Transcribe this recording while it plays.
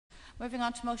Moving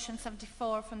on to motion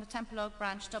 74 from the Temple Oak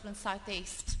branch, Dublin South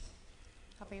East.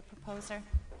 Have your proposer.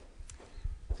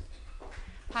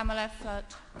 Pamela Flood,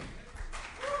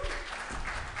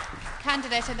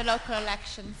 candidate in the local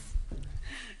elections.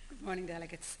 Good morning,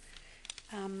 delegates.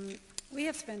 We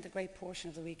have spent a great portion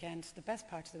of the weekend, the best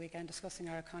part of the weekend, discussing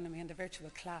our economy and the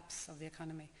virtual collapse of the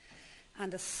economy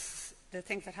and the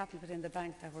things that happened within the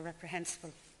bank that were reprehensible,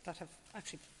 that have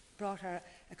actually brought our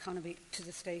economy to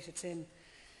the state it's in.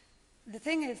 The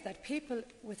thing is that people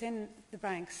within the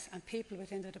banks and people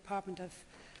within the Department of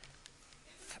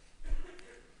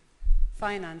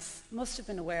Finance must have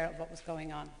been aware of what was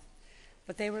going on,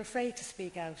 but they were afraid to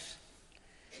speak out.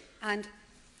 And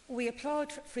we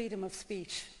applaud freedom of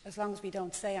speech as long as we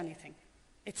don't say anything.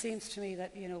 It seems to me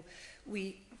that,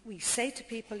 we say to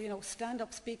people, stand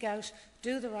up, speak out,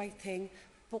 do the right thing,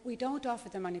 but we don't offer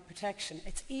them any protection.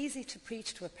 It's easy to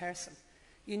preach to a person.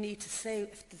 You need to say,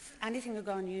 if there's anything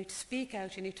going on, you need to speak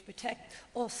out, you need to protect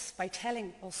us by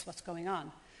telling us what's going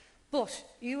on. But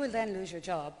you will then lose your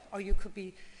job, or you could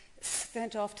be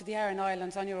sent off to the Aran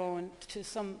Islands on your own to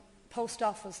some post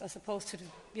office as opposed to,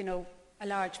 a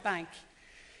large bank.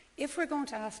 If we're going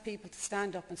to ask people to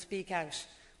stand up and speak out,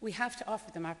 we have to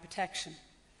offer them our protection.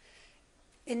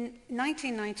 In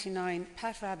 1999,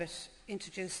 Pat Rabbitte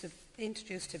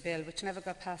introduced a bill which never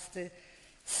got past the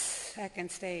second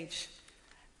stage.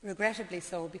 Regrettably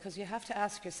so, because you have to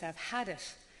ask yourself, had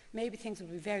it, maybe things would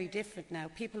be very different now.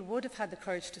 People would have had the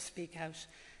courage to speak out,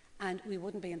 and we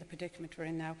wouldn't be in the predicament we're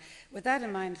in now. With that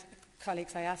in mind,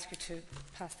 colleagues, I ask you to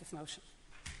pass this motion.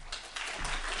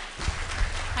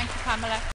 Thank you, Pamela.